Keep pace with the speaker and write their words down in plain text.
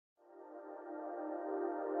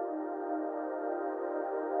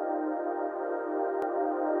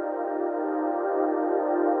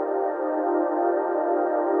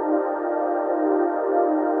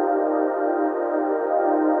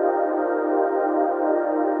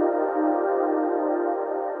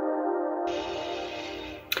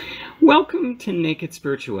Welcome to Naked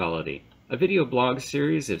Spirituality, a video blog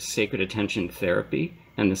series of Sacred Attention Therapy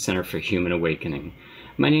and the Center for Human Awakening.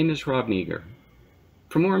 My name is Rob Meager.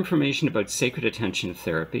 For more information about Sacred Attention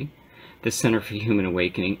Therapy, the Center for Human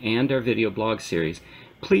Awakening, and our video blog series,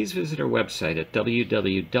 please visit our website at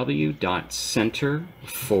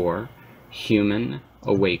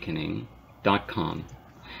www.centerforhumanawakening.com.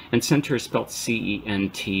 And center is spelled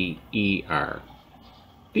C-E-N-T-E-R.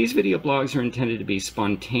 These video blogs are intended to be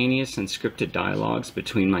spontaneous and scripted dialogues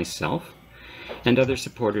between myself and other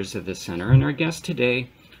supporters of the center. And our guest today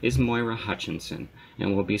is Moira Hutchinson,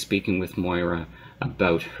 and we'll be speaking with Moira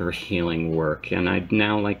about her healing work. And I'd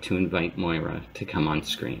now like to invite Moira to come on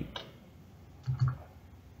screen.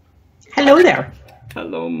 Hello there.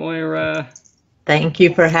 Hello, Moira. Thank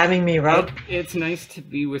you for having me, Rob. It's nice to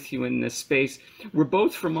be with you in this space. We're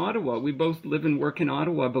both from Ottawa. We both live and work in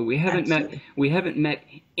Ottawa, but we haven't met. We haven't met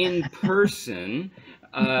in person.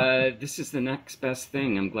 This is the next best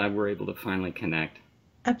thing. I'm glad we're able to finally connect.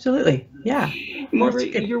 Absolutely, yeah. Moira,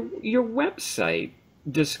 your website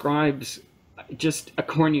describes just a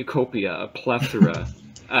cornucopia, a plethora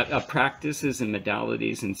of practices and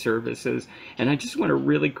modalities and services, and I just want to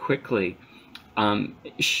really quickly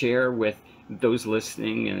share with those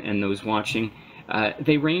listening and those watching.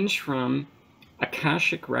 They range from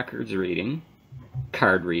Akashic Records reading,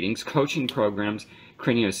 card readings, coaching programs,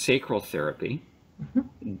 craniosacral therapy,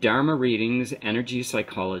 Dharma readings, energy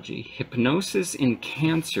psychology, hypnosis in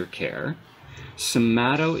cancer care,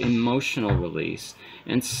 somato-emotional release,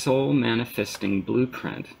 and soul manifesting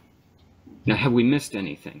blueprint. Now, have we missed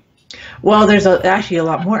anything? Well, there's actually a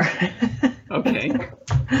lot more. Okay.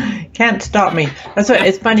 Can't stop me. That's why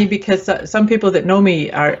it's funny, because some people that know me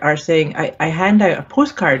are saying I hand out a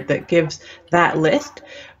postcard that gives that list,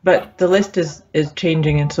 but the list is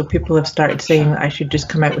changing, and so people have started saying I should just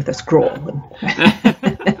come out with a scroll.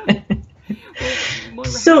 Moira,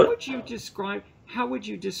 So how would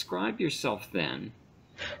you describe yourself then?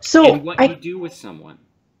 So and what you do with someone?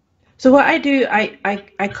 So what I do,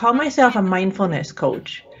 I call myself a mindfulness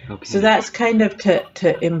coach. Okay. So that's kind of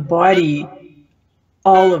to embody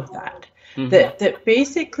all of that. That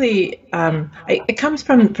basically, it comes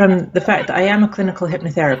from the fact that I am a clinical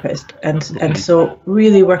hypnotherapist, and so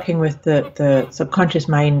really working with the subconscious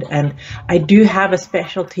mind, and I do have a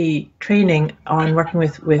specialty training on working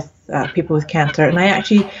with people with cancer, and I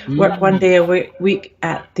actually work one day a week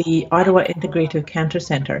at the Ottawa Integrative Cancer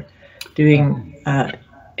Centre doing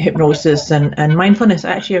hypnosis and mindfulness.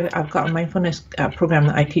 Actually, I've got a mindfulness program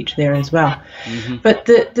that I teach there as well. But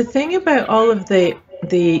the thing about all of the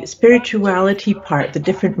spirituality part, the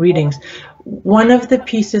different readings, one of the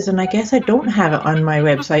pieces, and I guess I don't have it on my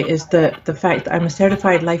website, is the fact that I'm a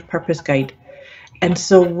certified life purpose guide. And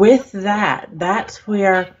so with that, that's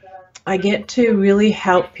where I get to really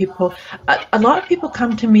help people. A lot of people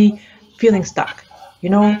come to me feeling stuck. You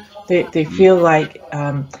know, they feel like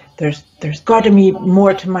there's got to be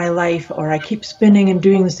more to my life, or I keep spinning and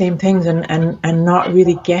doing the same things and not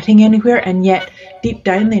really getting anywhere, and yet deep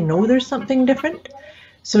down they know there's something different.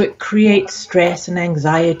 So it creates stress and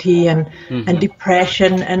anxiety and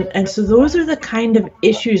depression, and so those are the kind of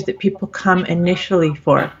issues that people come initially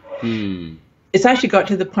for. It's actually got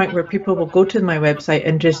to the point where people will go to my website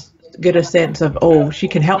and just get a sense of, oh, she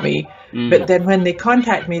can help me, but then when they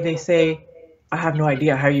contact me, they say, I have no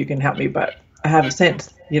idea how you can help me, but I have a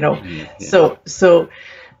sense, you know. So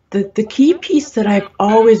the key piece that I've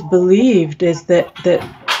always believed is that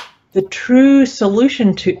the true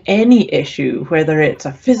solution to any issue, whether it's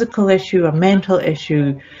a physical issue, a mental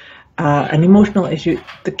issue, an emotional issue,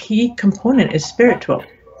 the key component is spiritual.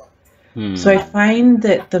 So I find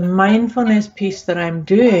that the mindfulness piece that I'm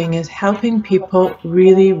doing is helping people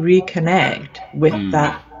really reconnect with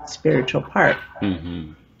that spiritual part.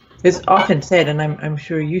 It's often said, and I'm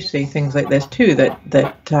sure you say things like this too,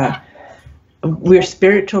 that we're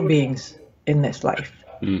spiritual beings in this life.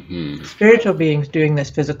 Spiritual beings doing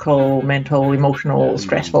this physical, mental, emotional,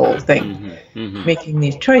 stressful thing, making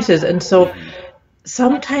these choices. And so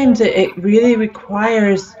sometimes it really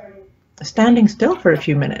requires standing still for a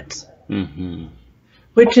few minutes,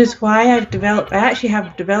 which is why I actually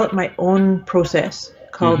have developed my own process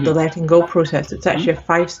called the letting go process. It's actually a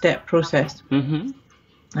 5-step process.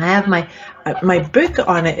 I have my book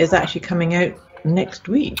on it is actually coming out next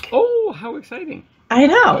week. Oh, how exciting! I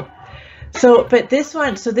know. So, but this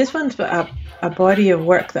one's a body of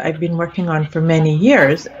work that I've been working on for many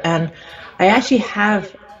years, and I actually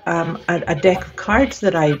have a deck of cards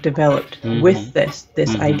that I developed with this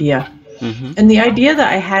idea. And the idea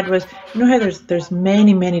that I had was, you know how there's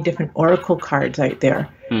many different oracle cards out there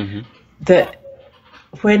that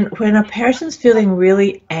when a person's feeling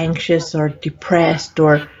really anxious or depressed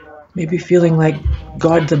or maybe feeling like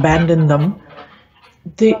God's abandoned them,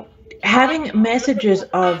 having messages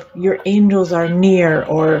of your angels are near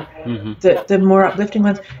or the more uplifting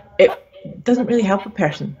ones, it doesn't really help a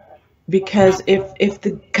person, because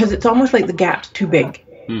because it's almost like the gap's too big.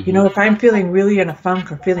 You know, if I'm feeling really in a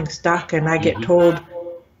funk or feeling stuck and I get told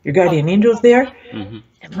your guardian angel's there,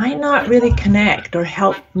 it might not really connect or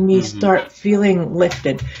help me start feeling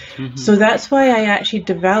lifted. So that's why I actually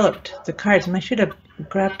developed the cards, and I should have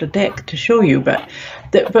grabbed a deck to show you, but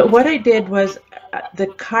what I did was the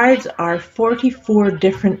cards are 44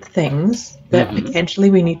 different things that potentially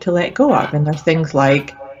we need to let go of, and there's things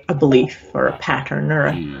like a belief or a pattern or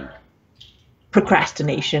a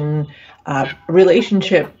procrastination,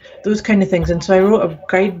 relationship, those kind of things. And so I wrote a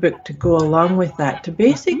guidebook to go along with that, to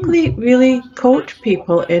basically really coach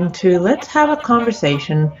people into, let's have a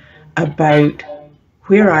conversation about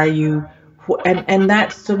where are you, and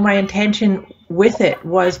that's, so my intention with it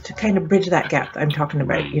was to kind of bridge that gap that I'm talking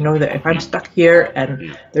about. You know, that if I'm stuck here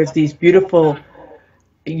and there's these beautiful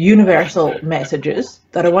universal messages,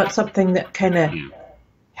 that I want something that kind of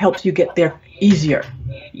helps you get there easier.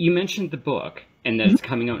 You mentioned the book, and that it's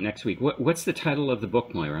coming out next week. What's the title of the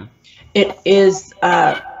book, Moira? It is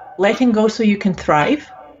Letting Go So You Can Thrive,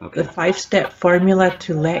 the 5-step formula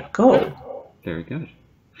to let go. Very good.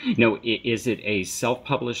 Now, is it a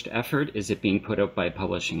self-published effort? Is it being put out by a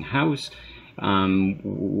publishing house?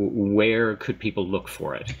 Where could people look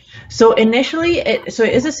for it? So initially, it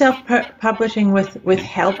is a self-publishing with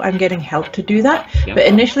help. I'm getting help to do that. Yep. But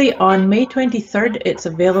initially on May 23rd, it's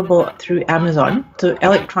available through Amazon, so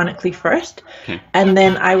electronically first. Okay. And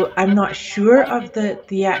then I'm not sure of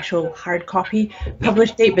the actual hard copy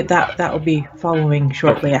published date, but that will be following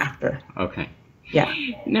shortly after. Okay. Yeah.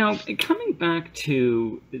 Now, coming back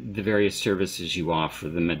to the various services you offer,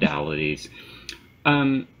 the modalities,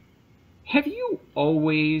 have you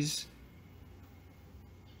always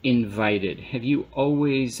been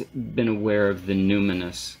aware of the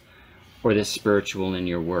numinous or the spiritual in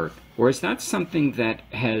your work? Or is that something that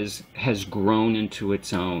has grown into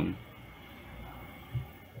its own?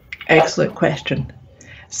 Excellent question.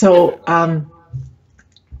 So,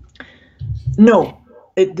 no,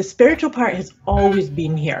 the spiritual part has always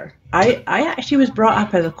been here. I actually was brought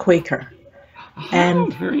up as a Quaker.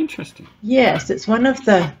 And very interesting. Yes, it's one of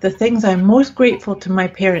the things I'm most grateful to my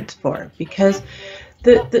parents for, because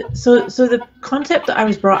so the concept that I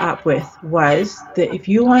was brought up with was that if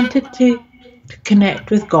you wanted to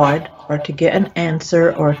connect with God or to get an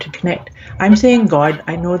answer or to connect, I'm saying God,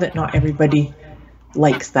 I know that not everybody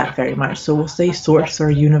likes that very much, so we'll say source or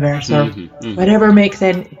universe or whatever makes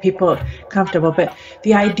people comfortable, but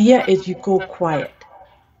the idea is you go quiet.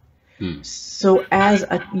 So as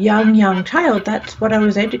a young child, that's what I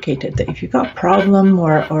was educated, that if you've got a problem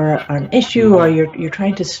or an issue, or you're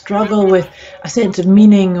trying to struggle with a sense of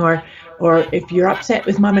meaning, or if you're upset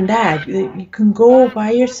with mom and dad, you can go by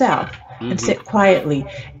yourself and sit quietly.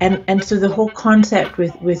 And so the whole concept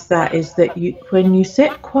with that is that when you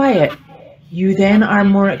sit quiet, you then are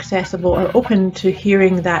more accessible or open to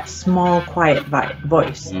hearing that small, quiet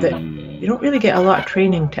voice that you don't really get a lot of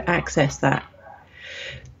training to access that.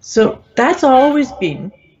 So that's always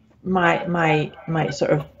been my sort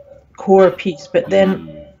of core piece. But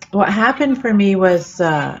then what happened for me was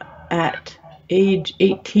at age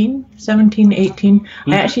 17, 18,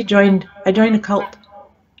 I actually joined a cult.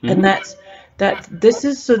 And this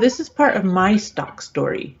is part of my stuck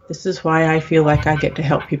story. This is why I feel like I get to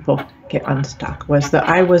help people get unstuck, was that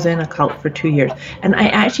I was in a cult for 2 years. And I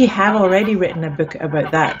actually have already written a book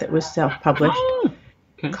about that was self-published.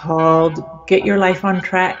 Called Get Your Life on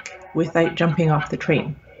Track Without Jumping Off the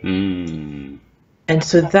Train. And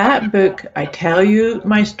so that book, I tell you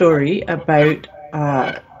my story about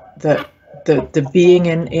the being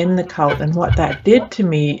in the cult and what that did to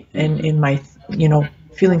me in my,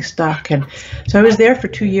 feeling stuck. And so I was there for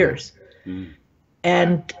 2 years.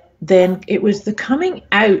 And then it was the coming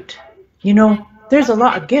out. There's a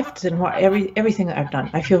lot of gifts in everything that I've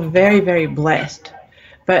done. I feel very, very blessed.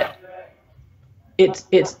 But it's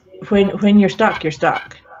when you're stuck,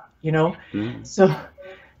 So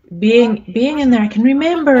being in there, I can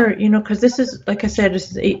remember, because this is, like I said,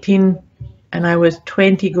 this is 18, and I was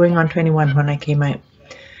 20 going on 21 when I came out,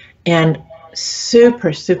 and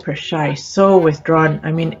super, super shy, so withdrawn.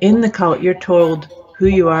 I mean, in the cult, you're told who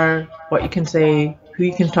you are, what you can say, who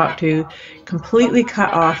you can talk to, completely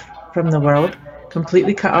cut off from the world,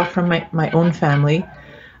 completely cut off from my own family.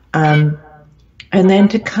 And then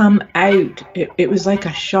to come out, it was like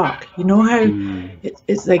a shock. You know how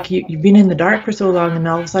it's like you've been in the dark for so long, and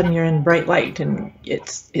all of a sudden you're in bright light, and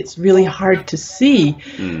it's really hard to see.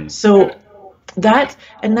 So that's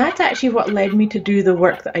actually what led me to do the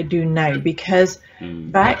work that I do now, because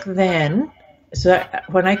back then, so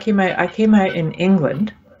when I came out in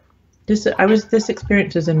England. This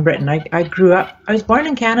experience is in Britain. I grew up. I was born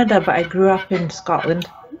in Canada, but I grew up in Scotland.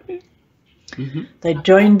 I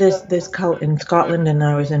joined this cult in Scotland, and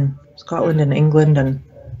I was in Scotland and England and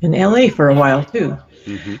in LA for a while too.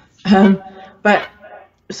 But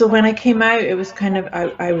so when I came out, it was kind of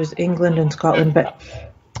I was England and Scotland. But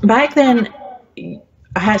back then,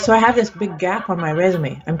 I have this big gap on my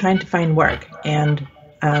resume. I'm trying to find work, and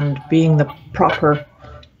being the proper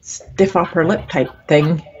stiff upper lip type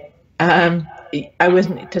thing. I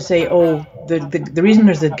wasn't to say, oh, the reason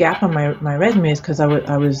there's a gap on my resume is because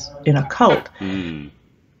I was in a cult.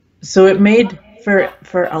 So it made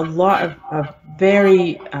for a lot of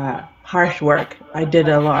very harsh work. I did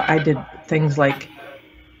things like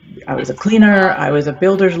I was a cleaner, I was a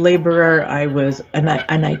builder's laborer, I was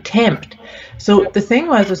an temp. So the thing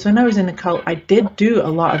was when I was in the cult, I did do a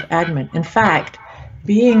lot of admin. In fact,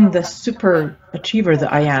 being the super achiever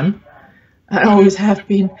that I am, I always have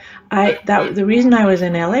been. The reason I was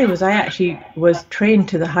in LA was I actually was trained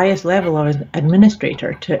to the highest level of an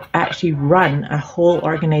administrator to actually run a whole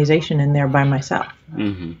organization in there by myself.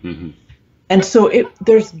 And so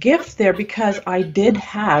there's gifts there because I did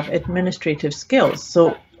have administrative skills.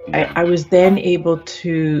 So I was then able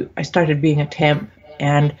to. I started being a temp,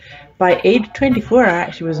 and by age 24, I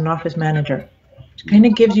actually was an office manager. Which kind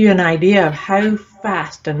of gives you an idea of how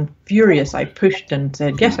fast and furious I pushed and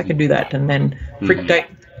said, yes, I can do that, and then freaked out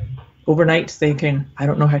overnight thinking, I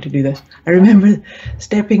don't know how to do this. I remember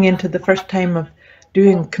stepping into the first time of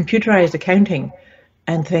doing computerized accounting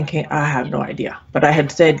and thinking, I have no idea. But I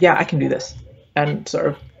had said, yeah, I can do this, and sort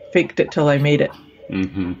of faked it till I made it.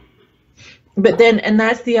 But then, and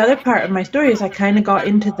that's the other part of my story, is I kind of got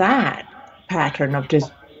into that pattern of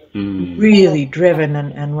just really driven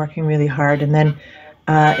and working really hard. And then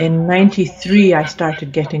in '93, I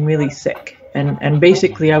started getting really sick, and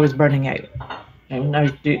basically I was burning out. And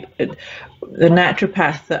the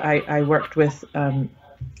naturopath that I worked with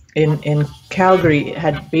in Calgary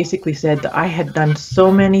had basically said that I had done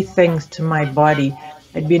so many things to my body.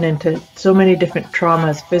 I'd been into so many different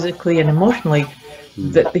traumas physically and emotionally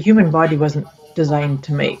that the human body wasn't designed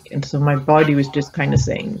to make. And so my body was just kind of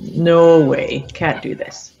saying, no way, can't do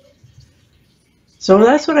this. So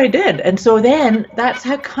that's what I did. And so then that's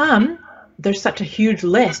how come there's such a huge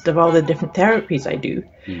list of all the different therapies I do.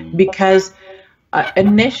 Because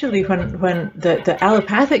initially when the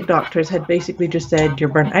allopathic doctors had basically just said, you're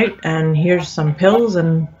burnt out and here's some pills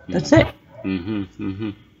and that's it.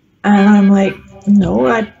 And I'm like, no,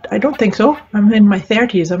 I don't think so. I'm in my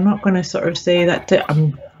 30s. I'm not going to sort of say that's it.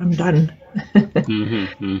 I'm done.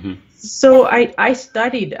 So I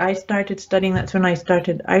started studying. That's when I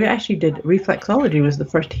actually did reflexology, was the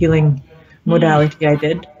first healing modality I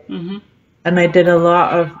did. And I did a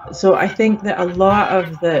lot of, so I think that a lot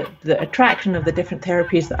of the attraction of the different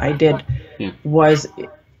therapies that I did was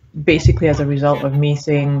basically as a result of me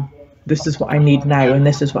saying, this is what I need now, and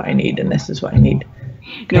this is what I need, and this is what I need.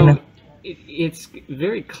 It's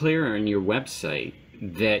very clear on your website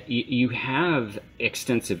that you have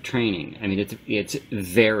extensive training. I mean, it's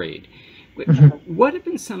varied. What have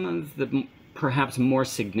been some of the perhaps more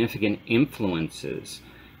significant influences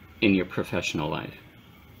in your professional life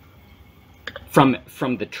from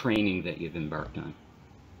the training that you've embarked on?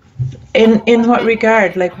 In what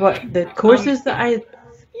regard? Like what the courses that I?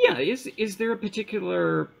 Yeah, is there a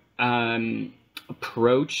particular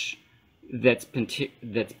approach that's been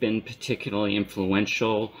particularly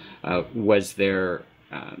influential? Was there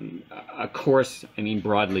a course, I mean,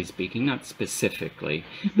 broadly speaking, not specifically,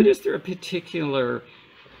 but is there a particular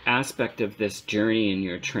aspect of this journey in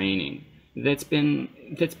your training that's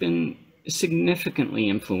been significantly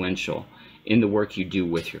influential in the work you do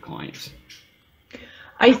with your clients?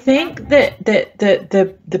 I think that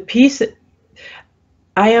the piece,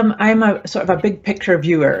 I'm a sort of a big picture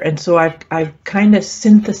viewer, and so I've kind of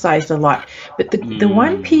synthesized a lot. But the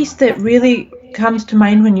one piece that really comes to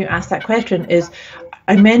mind when you ask that question is,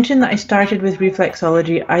 I mentioned that I started with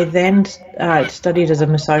reflexology. I then studied as a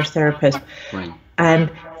massage therapist. Right.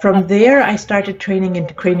 And from there, I started training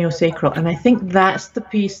into craniosacral. And I think that's the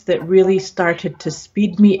piece that really started to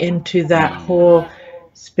speed me into that whole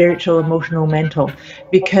spiritual, emotional, mental.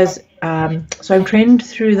 Because, so I'm trained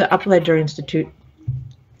through the Upledger Institute.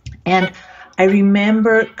 And I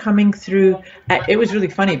remember coming through, it was really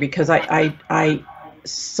funny because I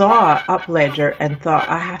saw Upledger and thought,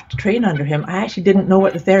 I have to train under him, I actually didn't know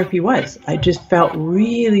what the therapy was. I just felt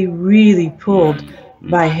really, really pulled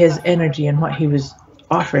by his energy and what he was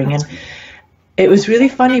offering. And it was really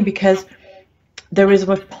funny because there was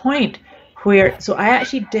a point where, so I've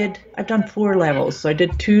done 4 levels. So I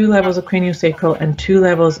did 2 levels of craniosacral and 2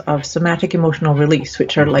 levels of somatic emotional release,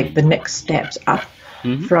 which are like the next steps up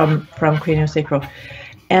from craniosacral.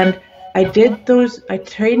 And I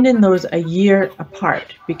trained in those a year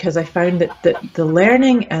apart because I found that the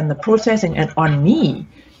learning and the processing and on me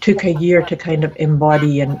took a year to kind of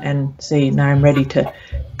embody and say, now I'm ready to,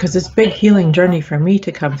 because it's a big healing journey for me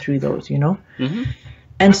to come through those, you know?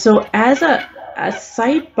 And so as a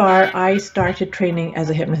sidebar, I started training as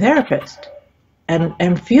a hypnotherapist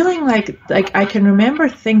and feeling like I can remember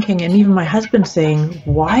thinking, and even my husband saying,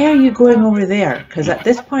 why are you going over there? Because at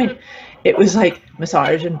this point, it was like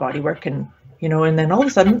massage and body work and, you know, and then all of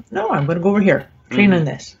a sudden, no, I'm going to go over here, train in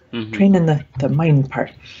this, train in the mind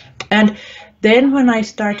part. And then when I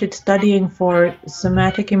started studying for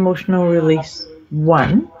somatic emotional release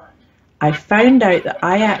 1, I found out that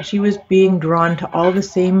I actually was being drawn to all the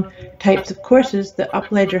same types of courses that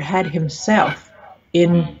Upledger had himself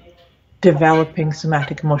in developing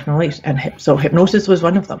somatic emotional release. And so hypnosis was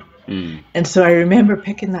one of them. And so I remember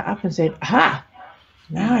picking that up and saying, aha,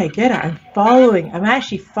 now I get it. I'm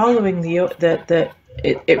actually following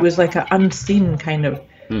it was like an unseen kind of,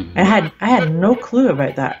 I had no clue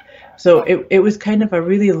about that. So it was kind of a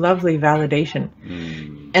really lovely validation.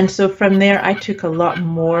 And so from there, I took a lot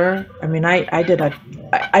more. I mean, I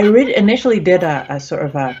initially did a sort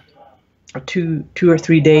of a 2 or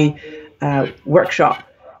 3 day workshop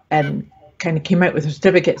and kind of came out with a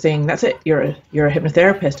certificate saying, that's it, you're a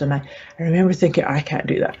hypnotherapist. And I remember thinking, I can't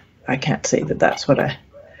do that. I can't say that that's what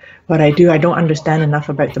I do. I don't understand enough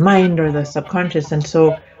about the mind or the subconscious. And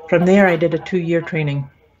so from there, I did a 2-year training.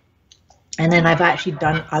 And then I've actually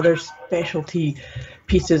done other specialty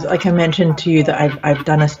pieces. Like I mentioned to you that I've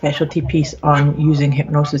done a specialty piece on using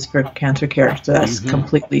hypnosis for cancer care. So that's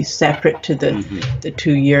completely separate to the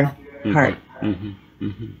 2-year part.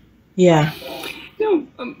 Yeah. Now,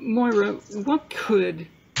 Moira, what could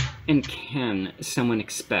and can someone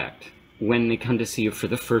expect when they come to see you for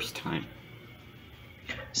the first time?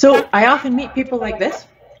 So I often meet people like this.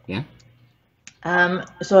 Yeah.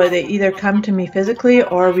 So they either come to me physically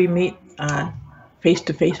or we meet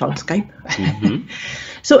face-to-face on Skype.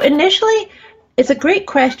 So initially, it's a great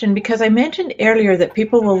question because I mentioned earlier that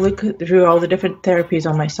people will look through all the different therapies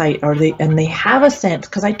on my site, and they have a sense,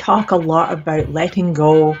 because I talk a lot about letting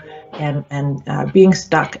go and being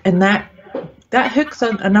stuck, and that hooks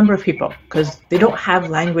a number of people because they don't have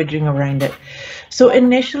languaging around it. So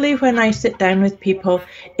initially, when I sit down with people,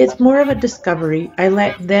 it's more of a discovery. I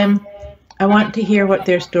want to hear what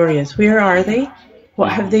their story is. Where are they?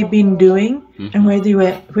 What have they been doing? And where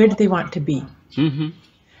do they want to be?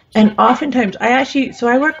 And oftentimes,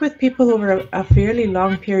 I work with people over a fairly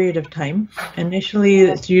long period of time. Initially,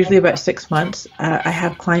 it's usually about 6 months. I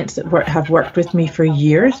have clients that have worked with me for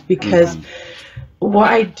years because what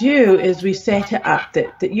I do is we set it up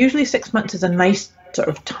that usually 6 months is a nice sort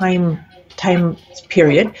of time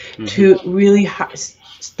period to really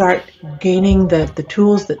start gaining the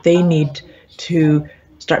tools that they need to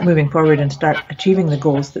start moving forward and start achieving the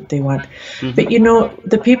goals that they want. But you know,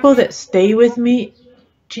 the people that stay with me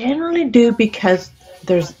generally do because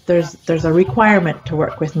there's a requirement to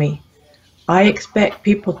work with me. I expect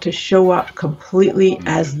people to show up completely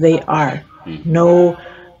as they are. No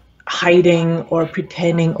hiding or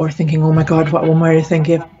pretending or thinking, oh my God, what will Moira think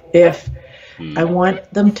if I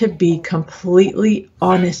want them to be completely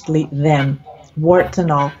honestly them, warts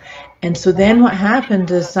and all. And so then what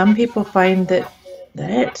happens is some people find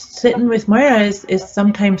that sitting with Moira is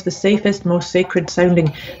sometimes the safest, most sacred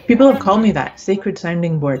sounding. People have called me that, sacred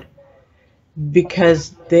sounding board,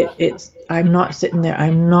 because I'm not sitting there,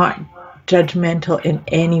 I'm not judgmental in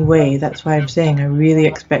any way. That's why I'm saying I really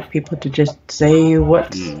expect people to just say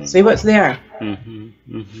what's there.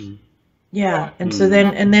 Yeah, and so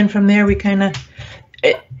then from there we kind of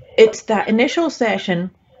it's that initial session,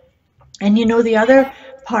 and you know the other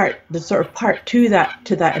part, the sort of part to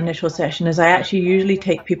that initial session is I actually usually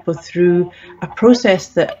take people through a process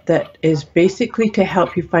that is basically to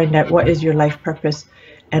help you find out what is your life purpose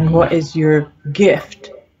and what is your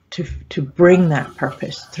gift to bring that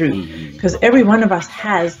purpose through, because every one of us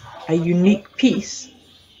has a unique piece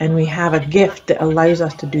and we have a gift that allows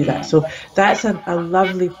us to do that. So that's a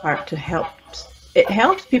lovely part to help. It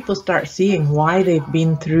helps people start seeing why they've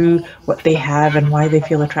been through what they have and why they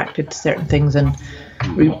feel attracted to certain things and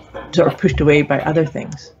sort of pushed away by other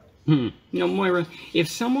things. Moira, if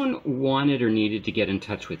someone wanted or needed to get in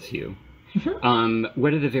touch with you,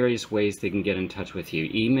 what are the various ways they can get in touch with you?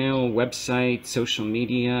 Email, website, social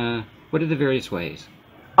media? What are the various ways?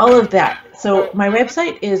 All of that. So my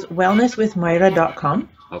website is wellnesswithmoira.com.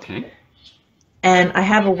 Okay. And I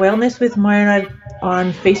have a Wellness with Moira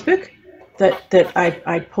on Facebook that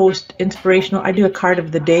I post inspirational. I do a card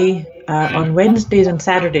of the day on Wednesdays and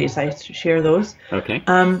Saturdays. I share those. Okay.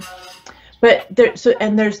 But there's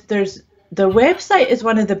the website is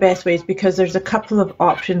one of the best ways because there's a couple of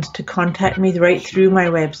options to contact me right through my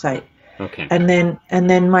website. Okay. And then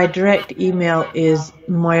my direct email is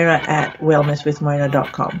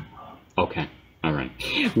moira@wellnesswithmoira.com. Okay. All right.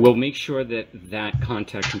 We'll make sure that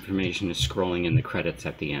contact information is scrolling in the credits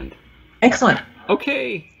at the end. Excellent.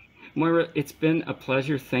 Okay. Moira, it's been a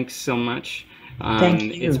pleasure. Thanks so much. Thank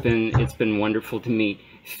you. It's been wonderful to meet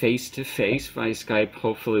face to face by Skype.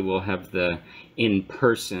 Hopefully we'll have the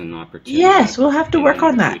in-person opportunity. Yes, we'll have to work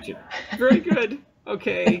on that. Very good.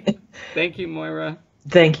 Okay. Thank you, Moira.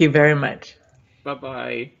 Thank you very much.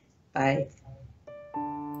 Bye-bye. Bye.